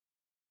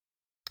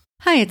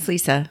Hi, it's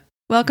Lisa.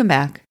 Welcome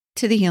back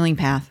to The Healing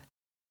Path,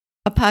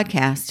 a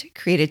podcast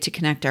created to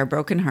connect our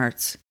broken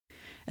hearts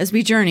as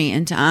we journey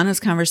into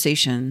honest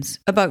conversations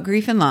about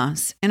grief and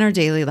loss in our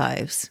daily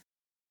lives.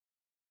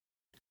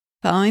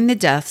 Following the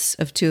deaths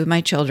of two of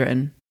my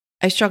children,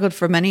 I struggled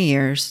for many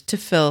years to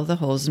fill the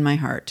holes in my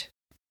heart.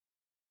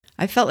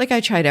 I felt like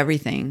I tried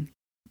everything: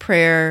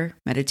 prayer,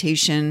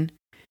 meditation,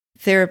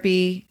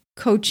 therapy,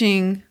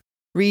 coaching,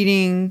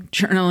 reading,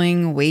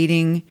 journaling,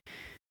 waiting,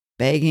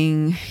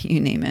 begging, you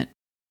name it.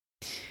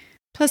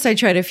 Plus, I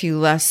tried a few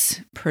less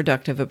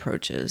productive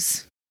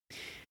approaches.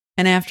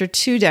 And after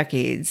 2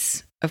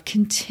 decades of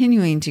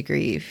continuing to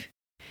grieve,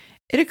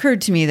 it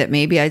occurred to me that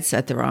maybe I'd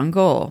set the wrong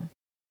goal.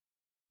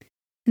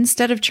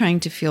 Instead of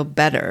trying to feel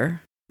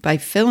better by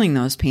filling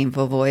those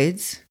painful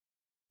voids,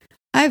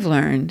 I've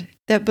learned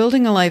that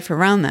building a life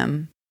around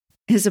them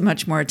is a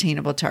much more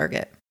attainable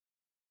target.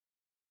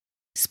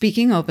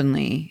 Speaking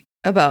openly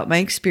about my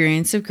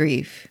experience of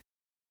grief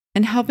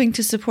and helping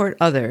to support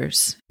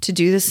others to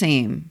do the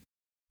same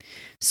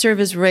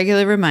serve as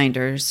regular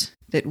reminders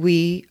that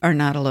we are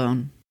not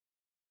alone.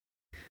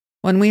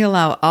 When we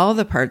allow all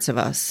the parts of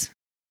us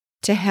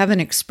to have an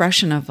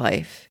expression of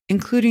life,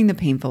 including the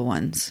painful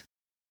ones,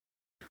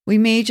 we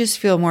may just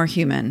feel more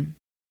human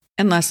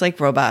and less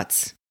like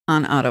robots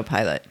on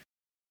autopilot.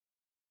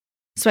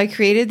 So I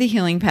created the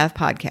Healing Path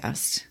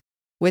podcast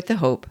with the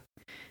hope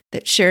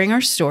that sharing our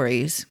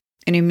stories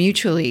in a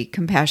mutually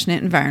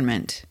compassionate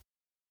environment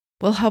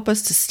will help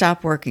us to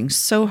stop working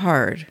so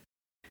hard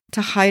to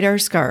hide our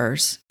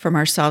scars from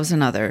ourselves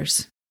and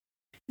others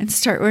and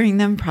start wearing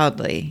them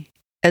proudly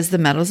as the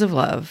medals of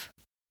love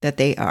that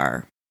they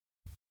are.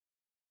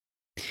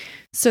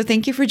 So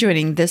thank you for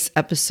joining this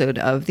episode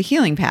of The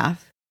Healing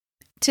Path.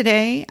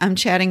 Today, I'm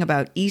chatting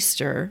about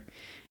Easter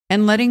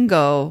and letting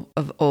go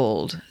of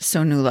old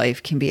so new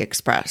life can be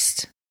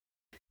expressed.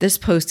 This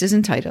post is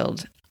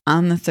entitled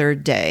On the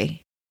Third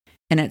Day,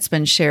 and it's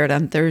been shared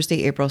on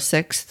Thursday, April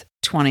 6th,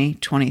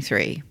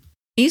 2023.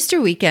 Easter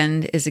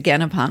weekend is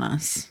again upon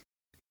us.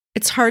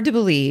 It's hard to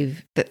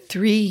believe that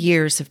 3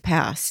 years have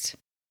passed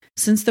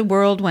since the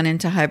world went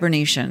into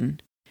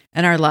hibernation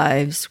and our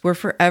lives were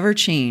forever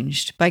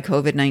changed by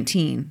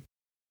COVID-19.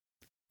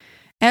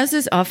 As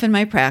is often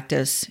my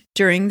practice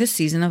during the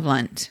season of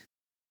Lent,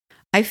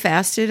 I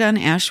fasted on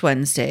Ash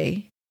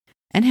Wednesday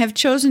and have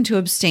chosen to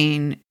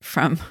abstain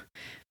from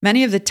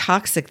many of the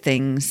toxic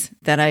things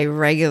that I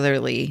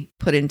regularly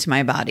put into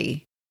my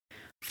body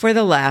for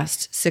the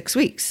last 6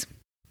 weeks.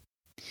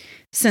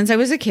 Since I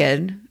was a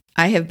kid,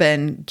 I have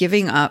been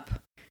giving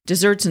up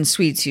desserts and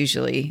sweets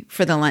usually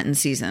for the Lenten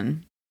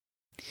season.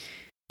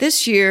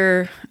 This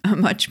year, a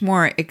much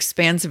more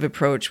expansive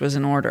approach was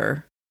in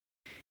order,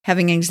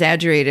 having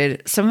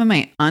exaggerated some of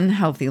my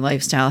unhealthy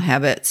lifestyle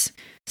habits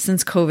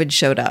since COVID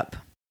showed up.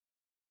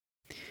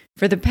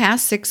 For the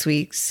past 6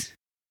 weeks,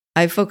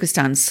 I've focused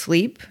on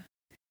sleep,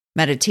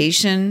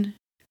 meditation,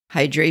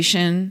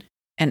 hydration,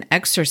 and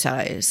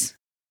exercise.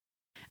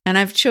 And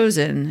I've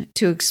chosen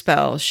to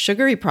expel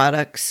sugary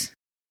products,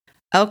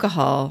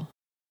 alcohol,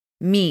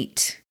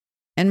 meat,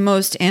 and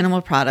most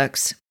animal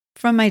products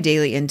from my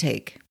daily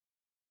intake.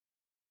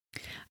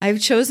 I've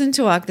chosen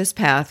to walk this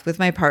path with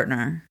my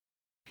partner,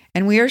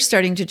 and we are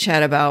starting to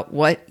chat about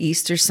what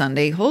Easter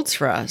Sunday holds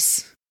for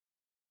us.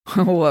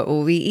 What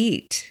will we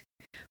eat?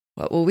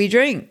 What will we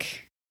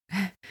drink?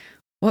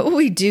 What will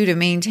we do to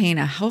maintain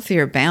a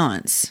healthier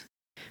balance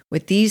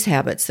with these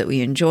habits that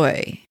we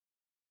enjoy,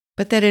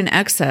 but that in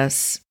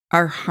excess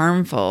are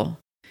harmful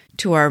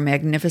to our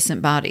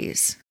magnificent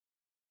bodies?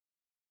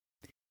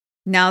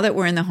 Now that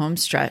we're in the home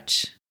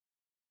stretch,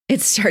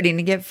 it's starting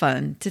to get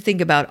fun to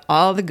think about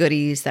all the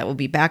goodies that will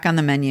be back on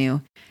the menu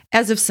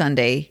as of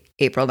Sunday,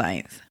 April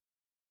 9th.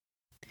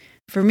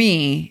 For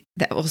me,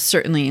 that will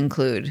certainly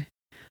include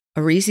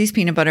a Reese's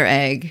peanut butter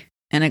egg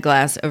and a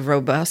glass of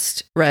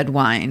robust red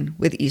wine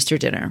with Easter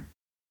dinner.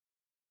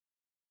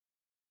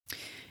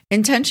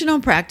 Intentional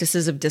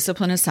practices of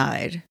discipline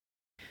aside,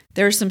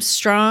 there are some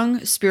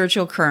strong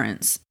spiritual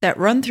currents that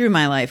run through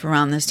my life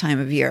around this time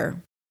of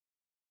year.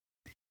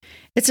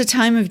 It's a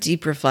time of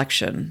deep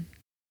reflection.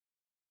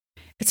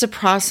 It's a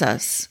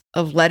process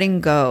of letting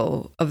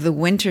go of the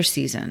winter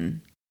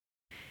season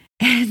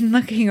and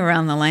looking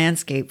around the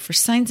landscape for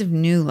signs of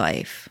new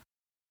life.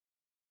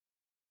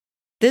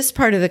 This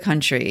part of the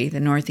country, the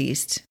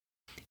Northeast,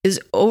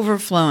 is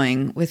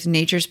overflowing with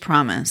nature's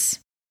promise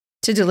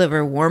to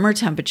deliver warmer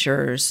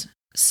temperatures,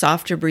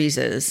 softer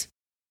breezes,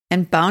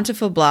 and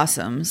bountiful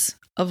blossoms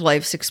of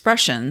life's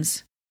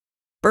expressions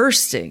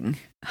bursting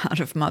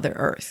out of Mother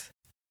Earth.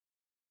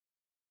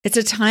 It's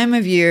a time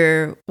of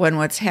year when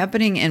what's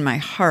happening in my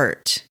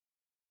heart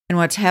and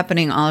what's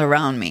happening all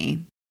around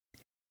me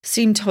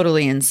seem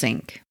totally in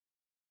sync.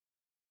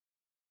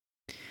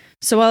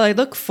 So while I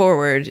look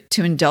forward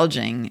to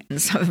indulging in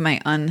some of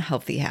my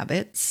unhealthy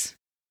habits,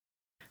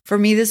 for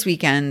me this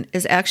weekend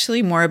is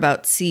actually more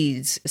about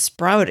seeds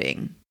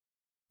sprouting.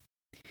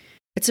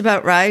 It's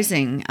about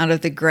rising out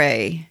of the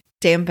gray,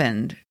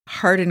 dampened,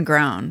 hardened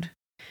ground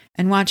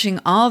and watching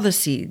all the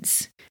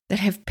seeds that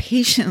have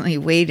patiently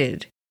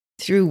waited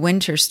through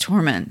winter's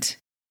torment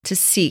to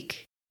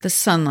seek the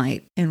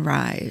sunlight and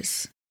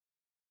rise.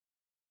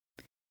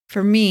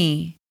 For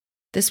me,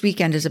 this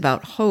weekend is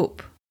about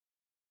hope.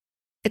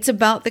 It's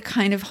about the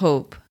kind of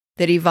hope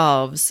that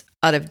evolves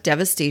out of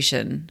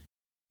devastation,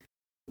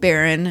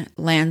 barren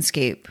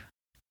landscape,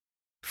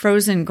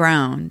 frozen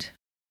ground,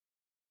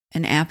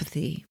 and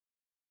apathy.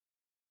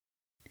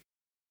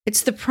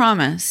 It's the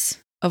promise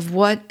of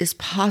what is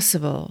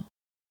possible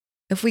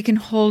if we can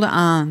hold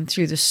on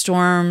through the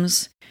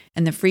storms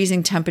and the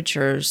freezing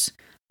temperatures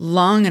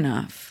long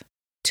enough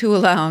to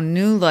allow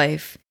new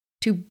life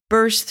to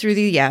burst through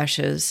the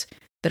ashes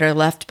that are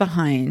left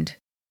behind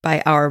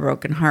by our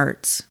broken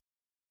hearts.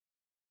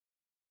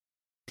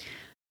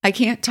 I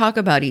can't talk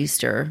about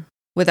Easter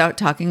without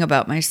talking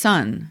about my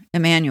son,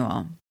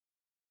 Emmanuel.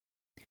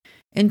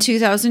 In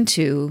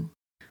 2002,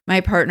 my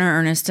partner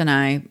Ernest and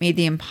I made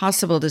the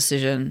impossible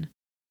decision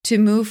to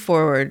move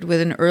forward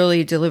with an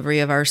early delivery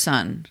of our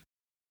son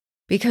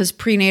because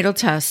prenatal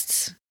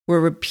tests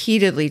were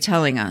repeatedly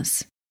telling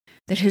us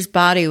that his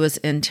body was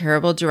in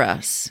terrible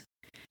duress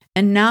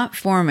and not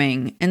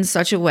forming in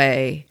such a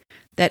way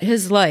that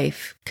his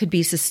life could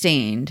be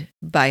sustained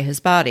by his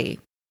body.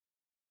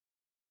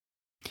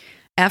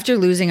 After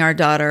losing our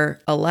daughter,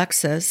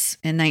 Alexis,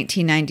 in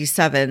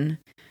 1997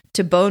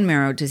 to bone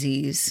marrow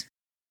disease,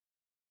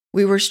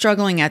 we were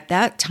struggling at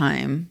that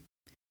time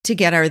to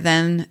get our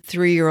then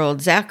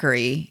 3-year-old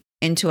Zachary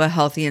into a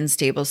healthy and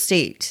stable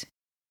state.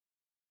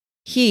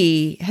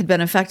 He had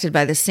been affected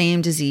by the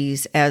same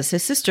disease as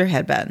his sister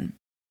had been.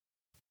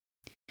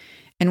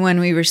 And when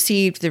we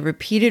received the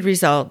repeated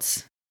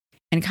results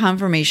and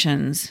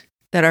confirmations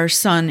that our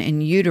son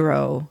in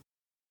utero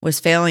was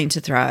failing to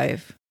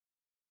thrive,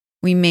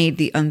 we made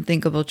the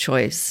unthinkable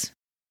choice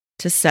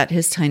to set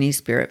his tiny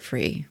spirit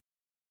free.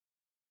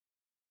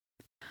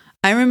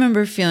 I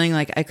remember feeling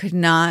like I could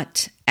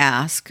not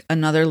ask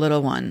another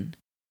little one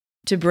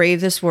to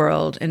brave this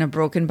world in a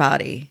broken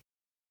body,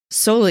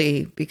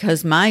 solely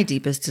because my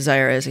deepest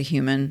desire as a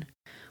human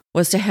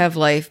was to have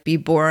life be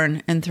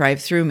born and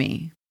thrive through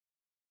me.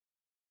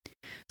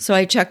 So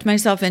I checked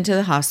myself into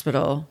the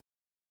hospital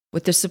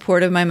with the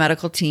support of my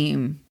medical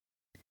team,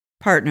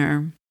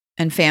 partner,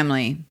 and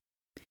family,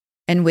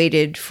 and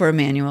waited for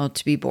Emmanuel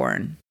to be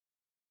born.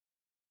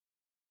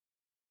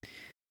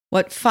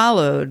 What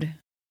followed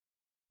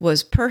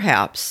was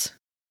perhaps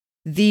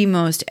the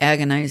most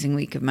agonizing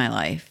week of my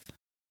life.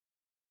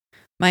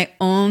 My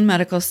own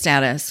medical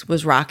status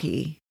was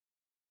rocky,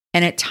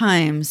 and at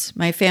times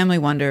my family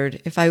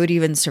wondered if I would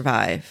even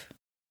survive.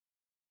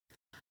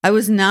 I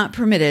was not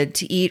permitted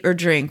to eat or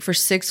drink for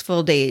 6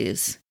 full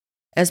days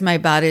as my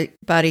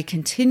body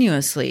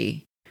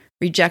continuously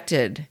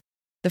rejected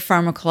the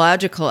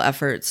pharmacological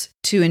efforts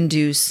to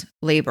induce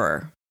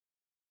labor.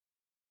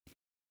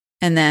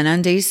 And then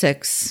on day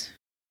 6,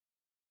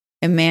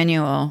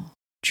 Emmanuel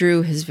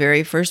drew his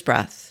very first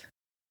breath,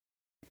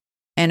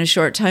 and a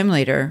short time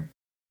later,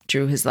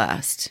 drew his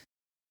last.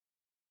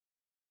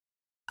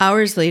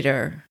 Hours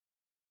later,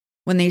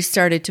 when they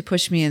started to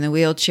push me in the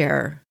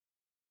wheelchair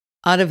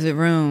out of the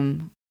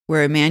room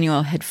where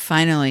Emmanuel had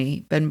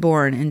finally been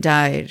born and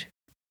died,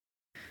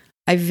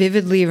 I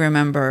vividly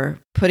remember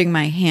putting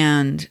my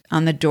hand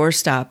on the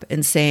doorstop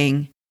and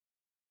saying,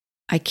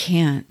 "I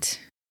can't."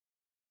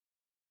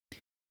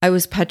 I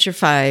was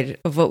petrified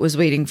of what was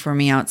waiting for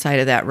me outside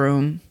of that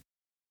room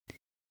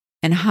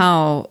and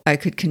how I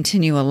could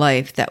continue a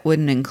life that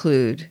wouldn't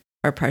include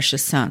our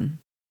precious son.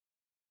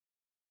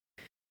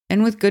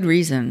 And with good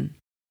reason.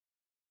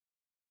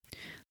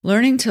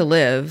 Learning to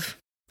live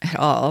at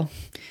all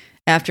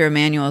after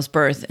Emmanuel's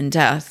birth and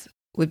death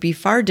would be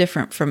far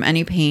different from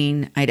any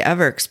pain I'd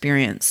ever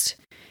experienced,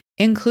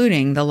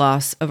 including the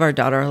loss of our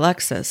daughter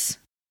Alexis.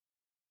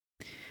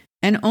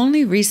 And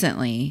only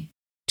recently,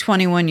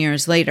 21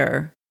 years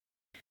later,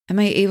 am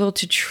I able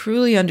to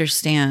truly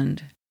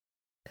understand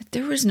that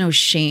there was no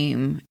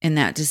shame in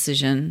that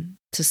decision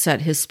to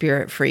set his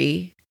spirit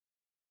free.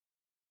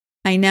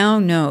 I now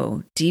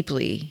know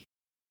deeply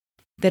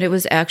that it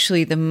was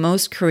actually the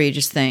most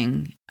courageous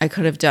thing I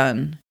could have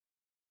done,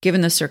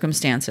 given the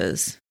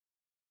circumstances,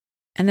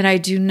 and that I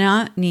do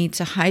not need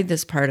to hide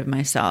this part of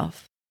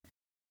myself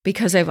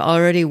because I've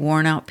already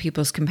worn out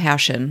people's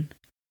compassion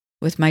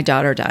with my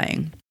daughter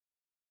dying.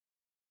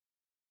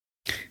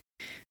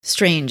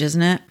 Strange,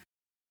 isn't it?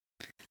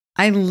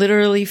 I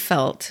literally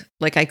felt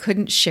like I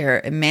couldn't share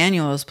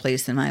Emmanuel's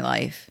place in my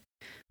life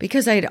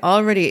because I'd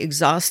already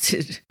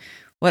exhausted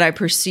what I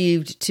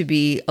perceived to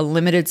be a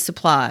limited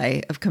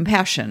supply of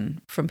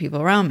compassion from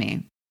people around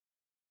me.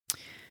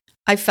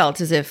 I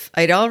felt as if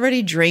I'd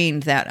already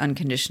drained that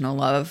unconditional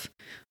love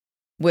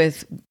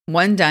with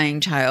one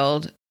dying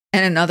child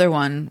and another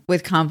one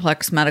with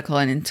complex medical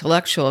and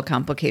intellectual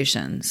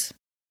complications.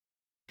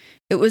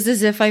 It was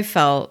as if I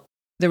felt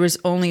there was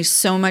only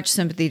so much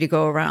sympathy to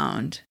go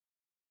around,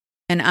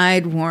 and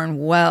I'd worn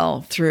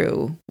well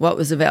through what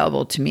was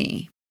available to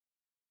me.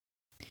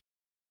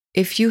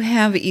 If you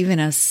have even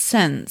a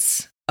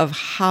sense of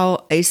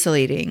how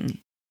isolating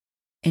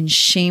and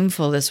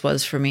shameful this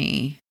was for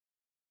me,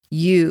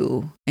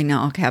 You, in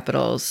all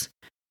capitals,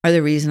 are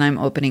the reason I'm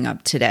opening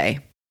up today.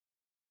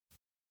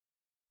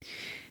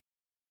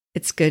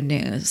 It's good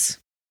news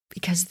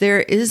because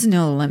there is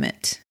no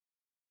limit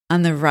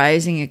on the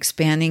rising,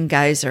 expanding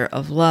geyser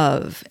of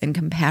love and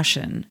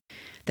compassion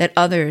that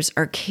others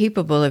are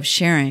capable of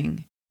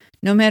sharing,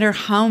 no matter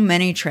how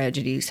many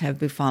tragedies have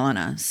befallen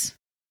us.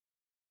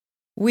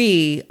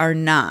 We are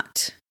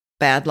not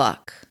bad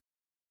luck.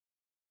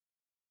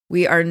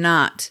 We are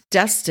not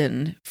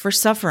destined for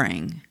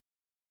suffering.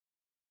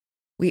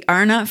 We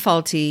are not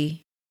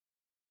faulty,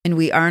 and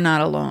we are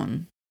not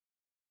alone.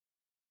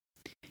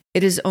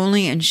 It is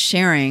only in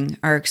sharing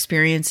our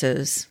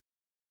experiences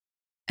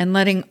and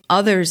letting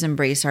others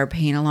embrace our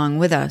pain along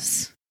with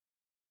us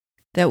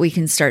that we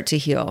can start to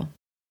heal.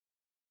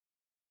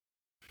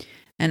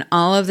 And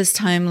all of this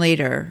time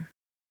later,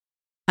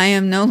 I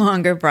am no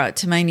longer brought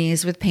to my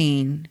knees with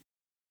pain,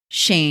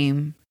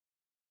 shame,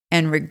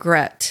 and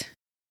regret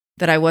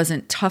that I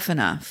wasn't tough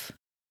enough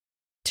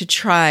to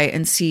try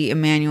and see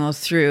Emmanuel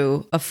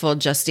through a full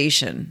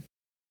gestation.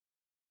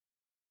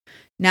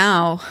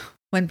 Now,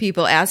 when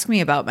people ask me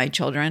about my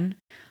children,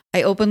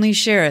 I openly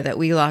share that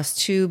we lost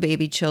 2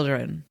 baby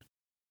children.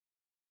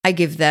 I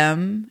give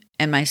them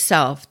and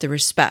myself the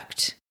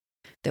respect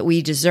that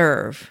we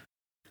deserve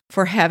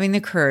for having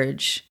the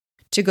courage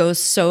to go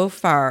so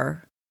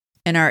far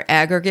in our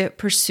aggregate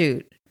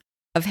pursuit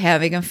of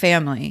having a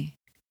family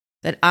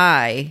that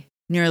I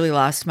nearly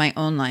lost my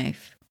own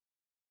life.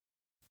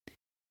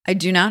 I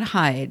do not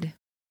hide,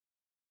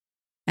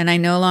 and I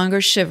no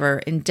longer shiver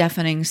in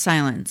deafening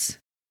silence,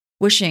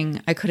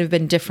 wishing I could have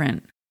been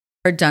different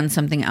or done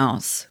something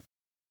else.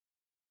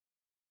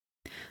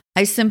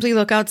 I simply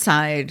look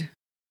outside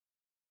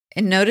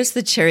and notice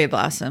the cherry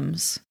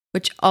blossoms,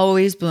 which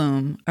always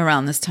bloom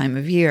around this time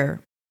of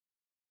year.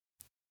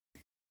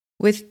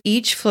 With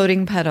each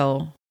floating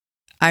petal,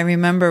 I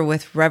remember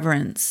with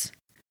reverence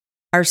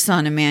our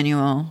son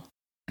Emmanuel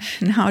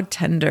and how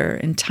tender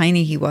and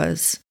tiny he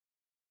was.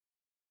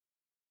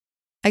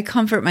 I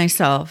comfort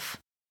myself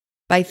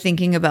by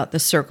thinking about the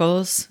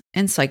circles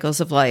and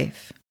cycles of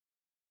life.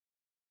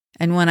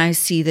 And when I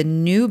see the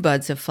new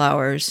buds of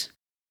flowers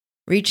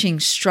reaching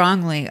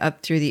strongly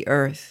up through the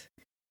earth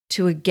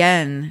to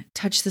again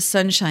touch the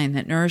sunshine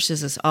that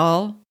nourishes us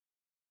all,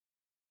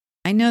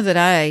 I know that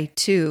I,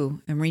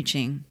 too, am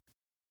reaching.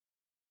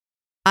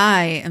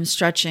 I am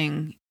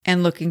stretching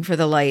and looking for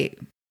the light.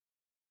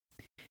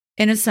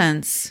 In a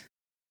sense,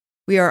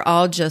 we are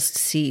all just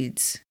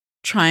seeds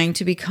trying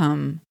to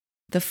become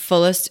the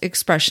fullest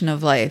expression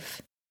of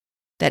life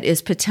that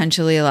is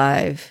potentially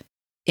alive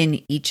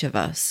in each of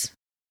us.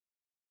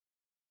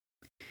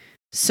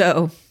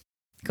 So,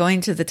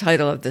 going to the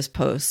title of this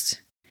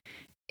post,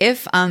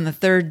 if on the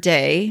 3rd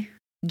day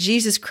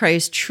Jesus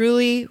Christ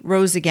truly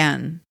rose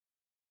again,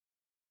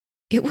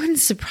 it wouldn't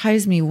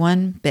surprise me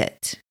one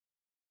bit,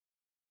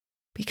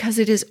 because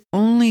it is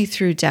only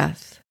through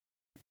death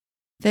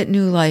that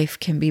new life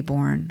can be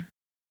born.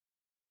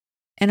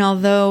 And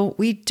although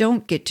we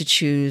don't get to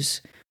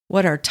choose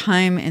what our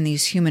time in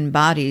these human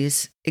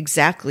bodies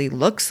exactly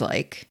looks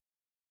like,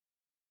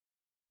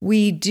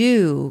 we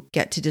do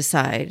get to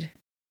decide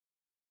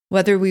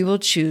whether we will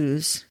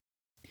choose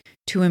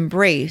to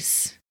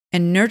embrace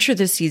and nurture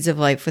the seeds of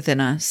life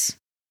within us,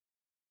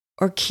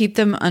 or keep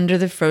them under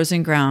the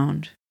frozen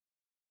ground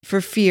for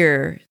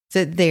fear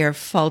that they are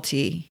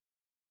faulty,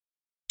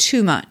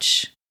 too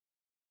much,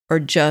 or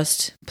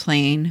just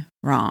plain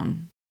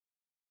wrong.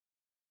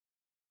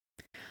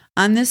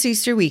 On this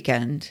Easter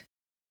weekend,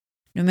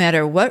 no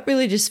matter what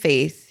religious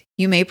faith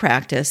you may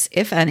practice,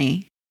 if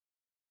any,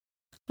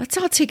 let's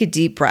all take a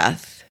deep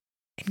breath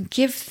and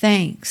give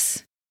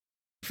thanks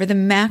for the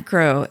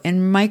macro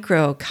and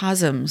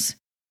microcosms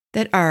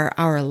that are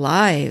our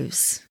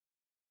lives,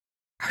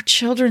 our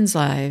children's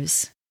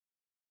lives,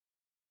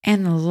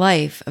 and the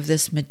life of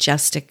this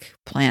majestic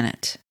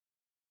planet.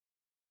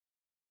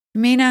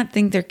 You may not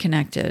think they're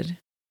connected,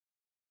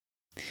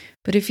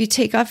 but if you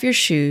take off your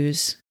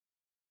shoes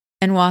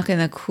and walk in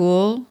the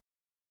cool,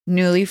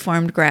 newly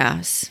formed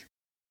grass,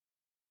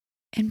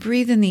 and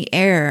breathe in the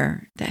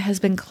air that has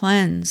been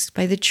cleansed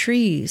by the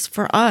trees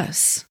for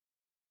us,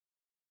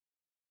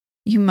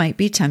 you might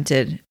be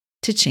tempted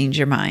to change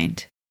your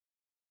mind.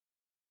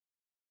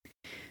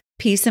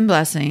 Peace and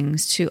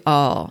blessings to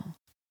all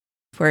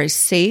for a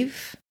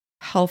safe,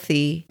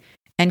 healthy,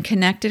 and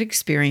connected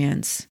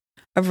experience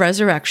of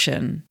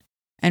resurrection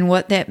and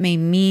what that may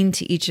mean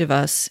to each of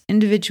us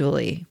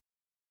individually.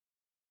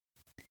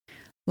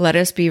 Let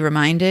us be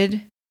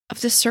reminded of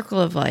the circle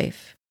of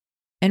life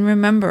and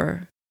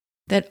remember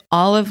that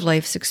all of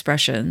life's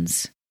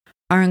expressions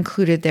are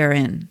included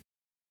therein.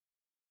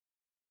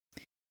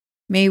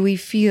 May we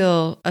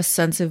feel a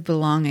sense of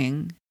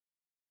belonging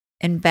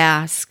and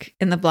bask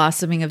in the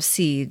blossoming of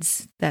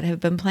seeds that have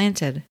been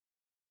planted.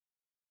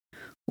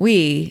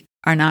 We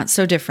are not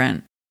so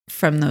different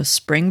from those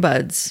spring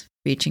buds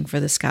reaching for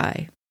the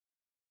sky.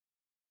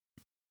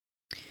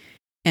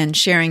 And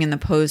sharing in the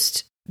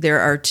post, there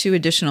are 2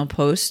 additional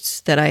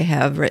posts that I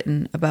have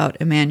written about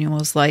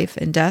Emmanuel's life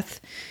and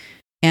death.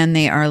 and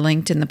they are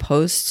linked in the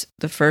post.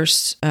 The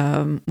first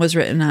was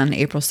written on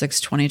April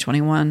 6,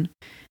 2021,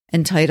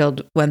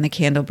 entitled When the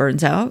Candle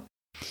Burns Out.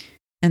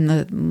 And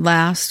the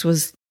last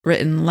was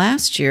written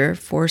last year,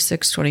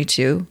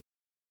 4/6/22,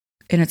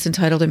 and it's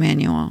entitled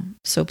Emmanuel.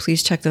 So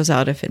please check those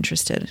out if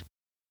interested.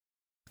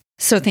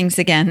 So thanks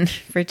again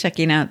for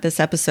checking out this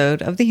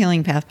episode of the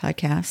Healing Path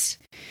podcast.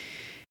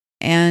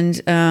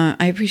 And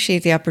I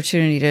appreciate the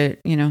opportunity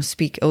to,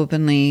 speak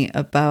openly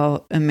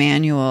about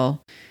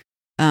Emmanuel.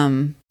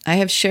 I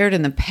have shared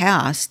in the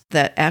past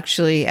that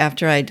actually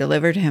after I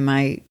delivered him,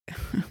 I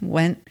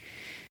went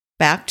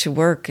back to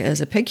work as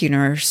a PICU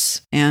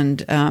nurse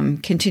and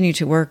continued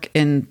to work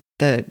in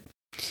the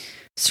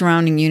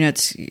surrounding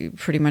units.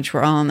 Pretty much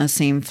we're all on the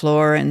same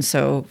floor. And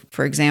so,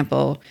 for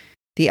example,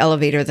 the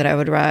elevator that I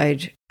would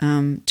ride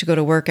to go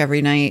to work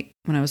every night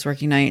when I was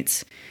working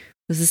nights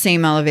was the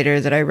same elevator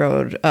that I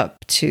rode up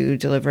to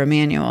deliver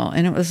Emmanuel.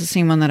 And it was the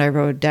same one that I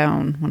rode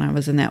down when I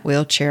was in that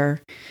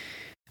wheelchair.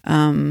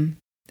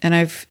 And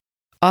I've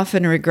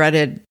often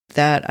regretted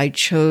that I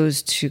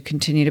chose to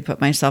continue to put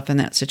myself in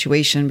that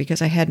situation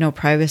because I had no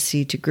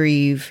privacy to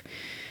grieve.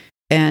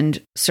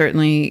 And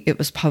certainly it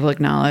was public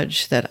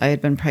knowledge that I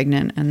had been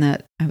pregnant and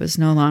that I was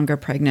no longer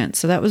pregnant.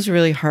 So that was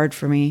really hard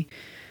for me.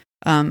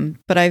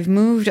 But I've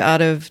moved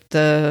out of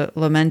the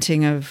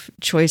lamenting of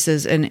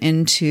choices and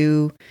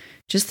into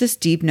just this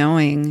deep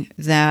knowing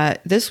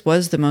that this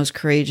was the most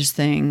courageous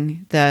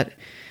thing that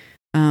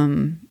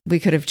we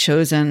could have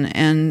chosen,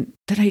 and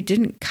that I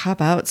didn't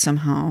cop out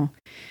somehow.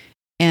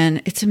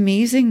 And it's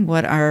amazing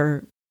what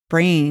our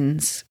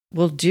brains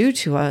will do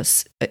to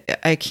us.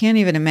 I can't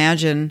even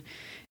imagine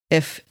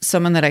if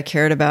someone that I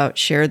cared about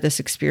shared this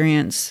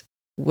experience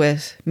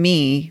with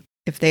me,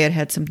 if they had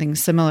had something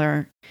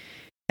similar.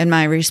 And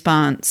my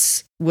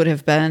response would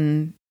have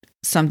been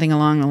something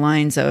along the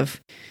lines of,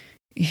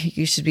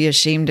 you should be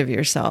ashamed of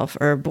yourself,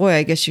 or boy,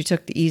 I guess you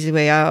took the easy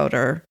way out,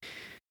 or,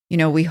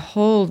 we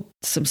hold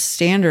some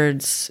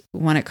standards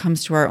when it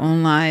comes to our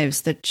own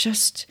lives that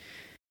just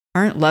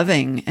aren't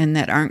loving and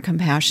that aren't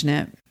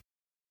compassionate.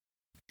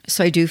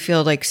 So I do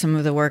feel like some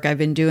of the work I've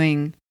been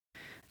doing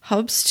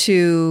helps me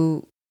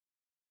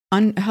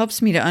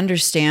to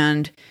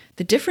understand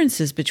the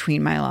differences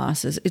between my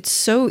losses. It's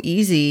so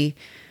easy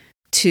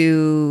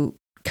to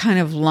kind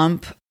of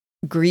lump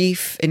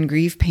grief and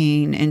grief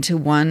pain into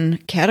one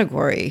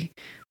category,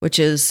 which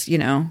is,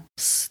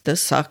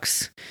 this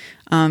sucks.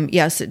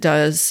 Yes, it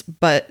does,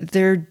 but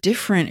they're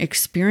different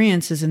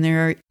experiences and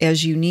they're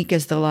as unique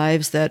as the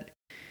lives that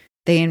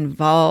they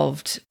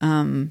involved,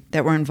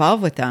 that were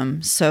involved with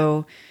them.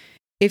 So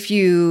if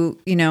you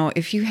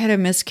had a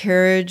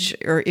miscarriage,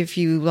 or if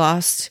you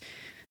lost,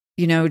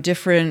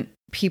 different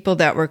people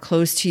that were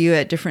close to you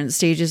at different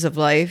stages of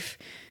life,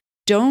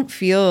 don't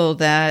feel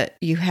that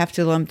you have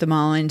to lump them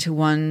all into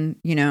one,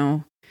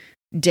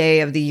 day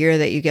of the year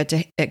that you get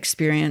to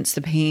experience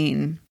the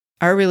pain.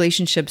 Our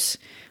relationships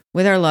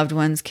with our loved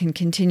ones can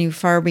continue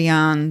far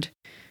beyond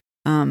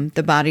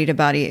the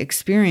body-to-body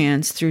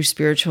experience through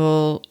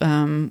spiritual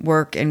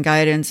work and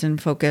guidance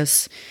and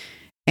focus.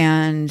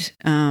 And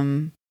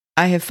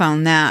I have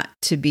found that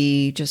to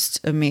be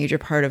just a major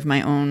part of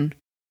my own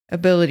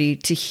ability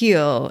to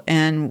heal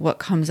and what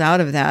comes out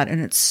of that.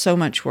 And it's so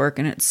much work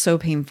and it's so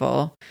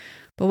painful.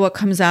 But what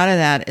comes out of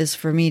that is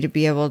for me to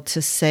be able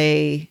to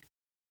say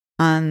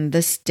on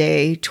this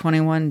day,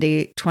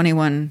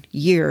 21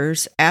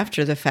 years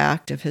after the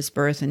fact of his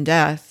birth and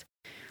death,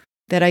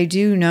 that I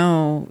do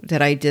know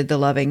that I did the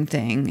loving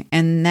thing.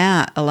 And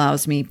that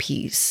allows me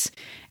peace.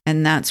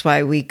 And that's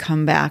why we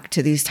come back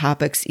to these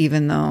topics,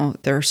 even though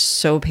they're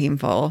so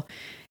painful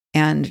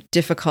and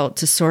difficult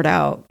to sort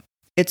out.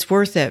 It's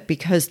worth it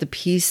because the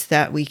peace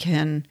that we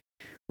can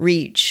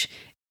reach,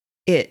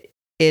 it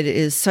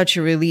is such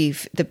a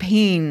relief. The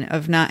pain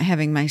of not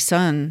having my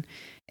son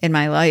in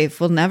my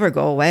life will never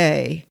go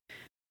away.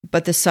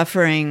 But the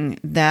suffering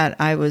that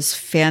I was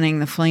fanning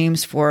the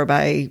flames for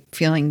by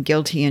feeling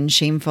guilty and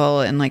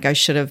shameful and like I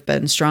should have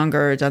been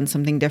stronger or done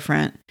something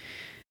different,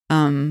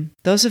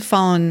 those have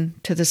fallen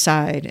to the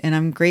side, and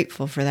I'm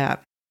grateful for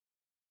that.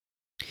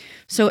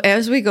 So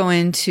as we go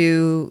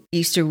into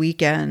Easter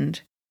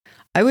weekend,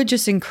 I would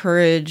just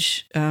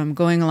encourage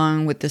going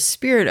along with the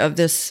spirit of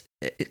this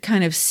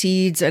kind of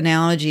seeds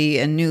analogy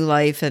and new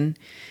life and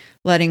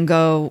letting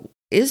go.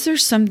 Is there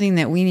something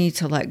that we need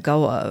to let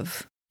go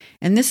of?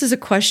 And this is a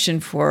question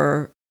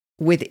for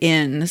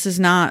within. This is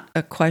not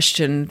a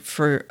question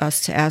for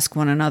us to ask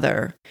one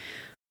another.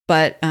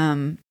 But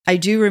I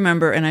do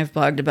remember, and I've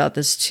blogged about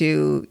this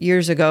too,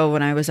 years ago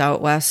when I was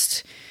out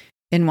west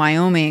in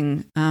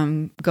Wyoming,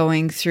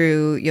 going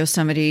through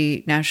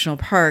Yosemite National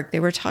Park, they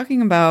were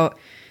talking about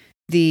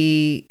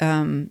the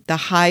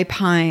high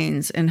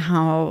pines and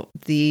how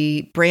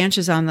the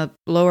branches on the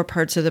lower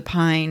parts of the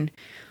pine,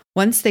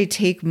 once they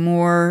take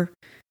more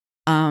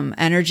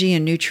energy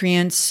and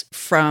nutrients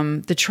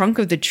from the trunk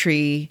of the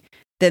tree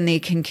than they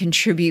can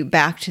contribute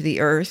back to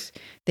the earth,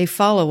 they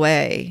fall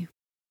away.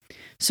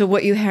 So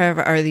what you have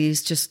are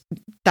these just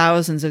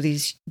thousands of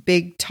these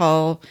big,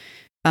 tall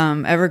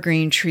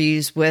evergreen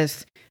trees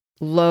with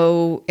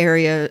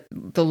the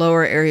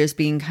lower areas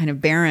being kind of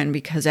barren,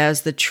 because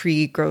as the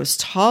tree grows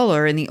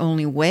taller, and the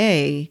only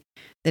way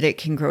that it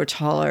can grow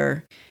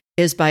taller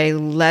is by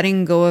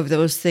letting go of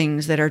those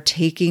things that are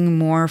taking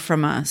more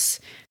from us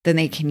than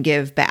they can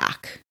give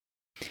back.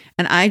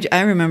 And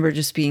I remember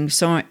just being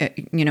so,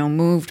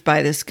 moved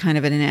by this kind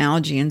of an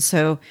analogy. And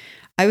so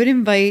I would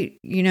invite,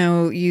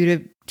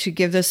 you to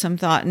give this some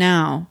thought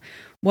now.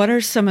 What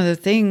are some of the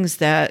things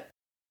that,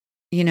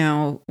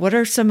 what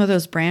are some of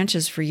those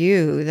branches for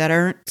you that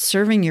aren't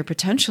serving your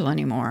potential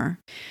anymore?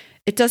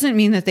 It doesn't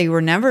mean that they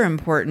were never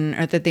important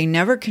or that they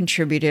never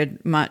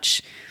contributed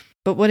much.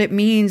 But what it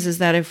means is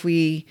that if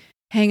we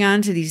hang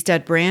on to these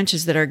dead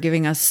branches that are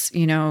giving us,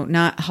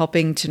 not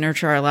helping to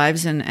nurture our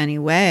lives in any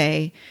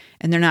way,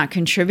 and they're not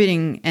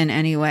contributing in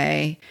any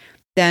way,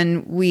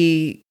 then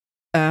we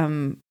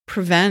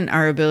prevent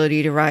our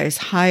ability to rise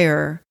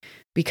higher,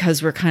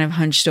 because we're kind of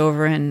hunched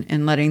over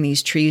and letting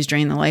these trees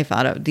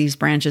these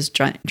branches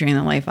drain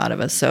the life out of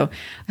us. So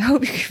I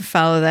hope you can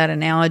follow that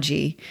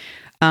analogy.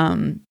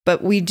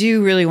 But we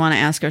do really want to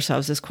ask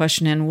ourselves this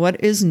question: and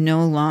what is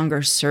no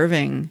longer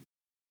serving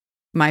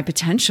my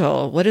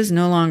potential? What is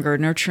no longer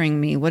nurturing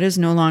me? What is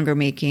no longer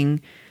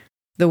making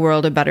the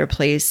world a better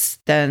place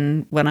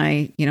than when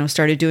I,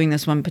 started doing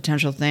this one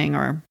potential thing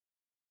or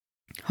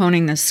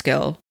honing this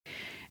skill?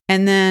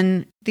 And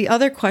then the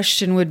other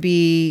question would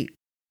be,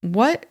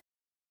 what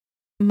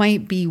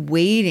might be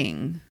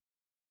waiting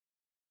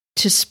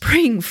to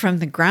spring from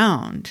the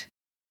ground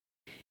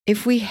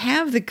if we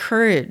have the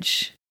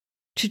courage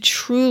to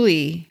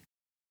truly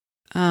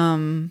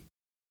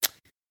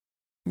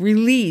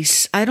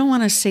release? I don't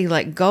want to say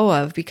let go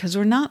of, because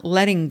we're not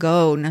letting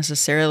go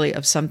necessarily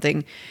of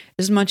something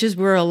as much as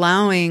we're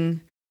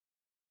allowing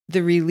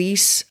the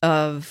release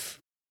of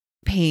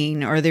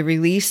pain or the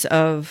release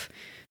of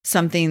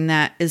something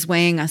that is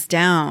weighing us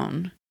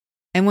down.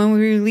 And when we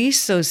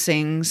release those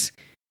things,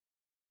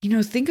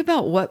 think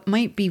about what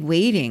might be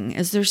waiting.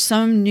 Is there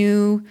some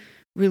new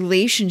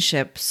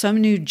relationship,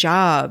 some new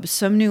job,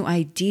 some new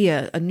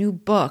idea, a new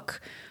book,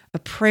 a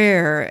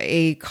prayer,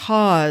 a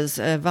cause,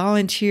 a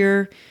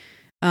volunteer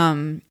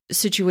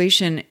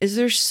situation? Is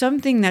there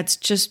something that's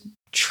just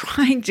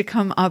trying to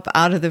come up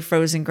out of the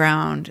frozen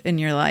ground in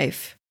your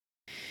life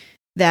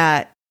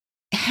that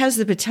has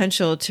the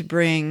potential to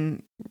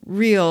bring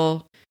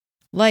real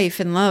life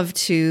and love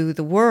to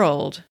the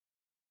world,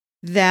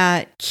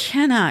 that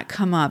cannot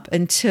come up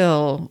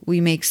until we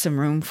make some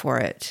room for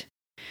it?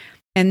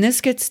 And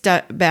this gets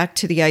back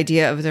to the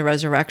idea of the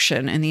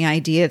resurrection, and the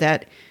idea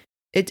that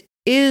it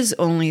is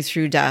only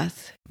through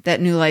death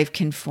that new life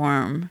can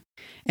form.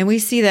 And we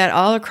see that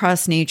all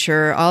across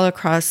nature, all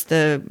across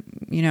the,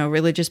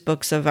 religious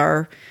books of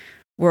our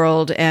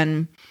world.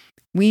 And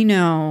we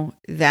know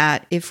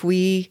that if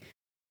we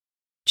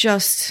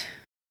just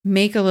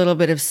make a little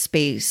bit of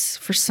space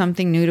for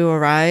something new to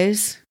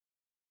arise,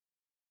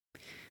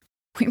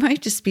 we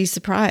might just be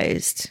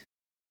surprised.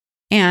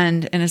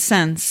 And in a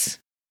sense,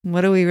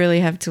 what do we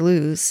really have to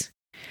lose?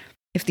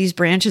 If these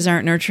branches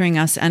aren't nurturing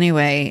us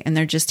anyway, and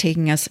they're just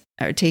taking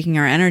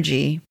our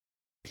energy,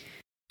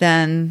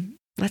 then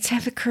let's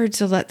have the courage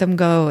to let them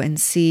go and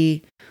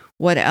see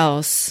what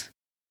else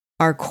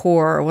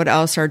what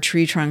else our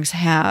tree trunks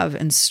have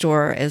in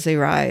store as they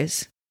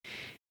rise.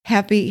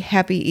 Happy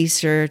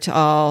Easter to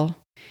all.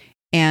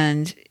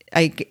 And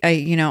I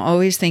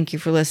always thank you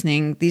for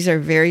listening. These are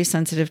very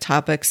sensitive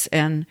topics,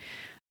 and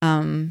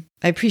I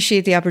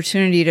appreciate the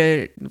opportunity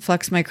to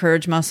flex my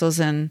courage muscles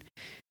and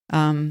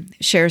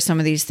share some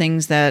of these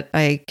things that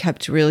I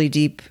kept really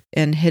deep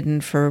and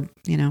hidden for,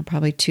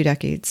 probably 2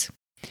 decades.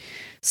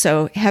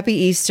 So happy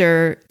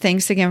Easter.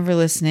 Thanks again for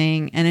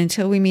listening. And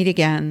until we meet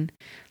again,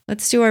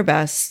 let's do our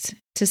best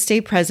to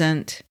stay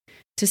present,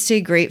 to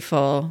stay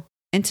grateful,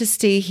 and to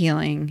stay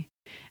healing.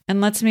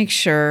 And let's make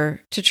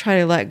sure to try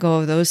to let go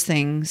of those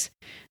things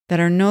that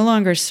are no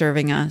longer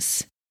serving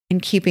us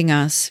and keeping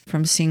us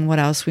from seeing what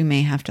else we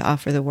may have to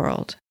offer the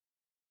world.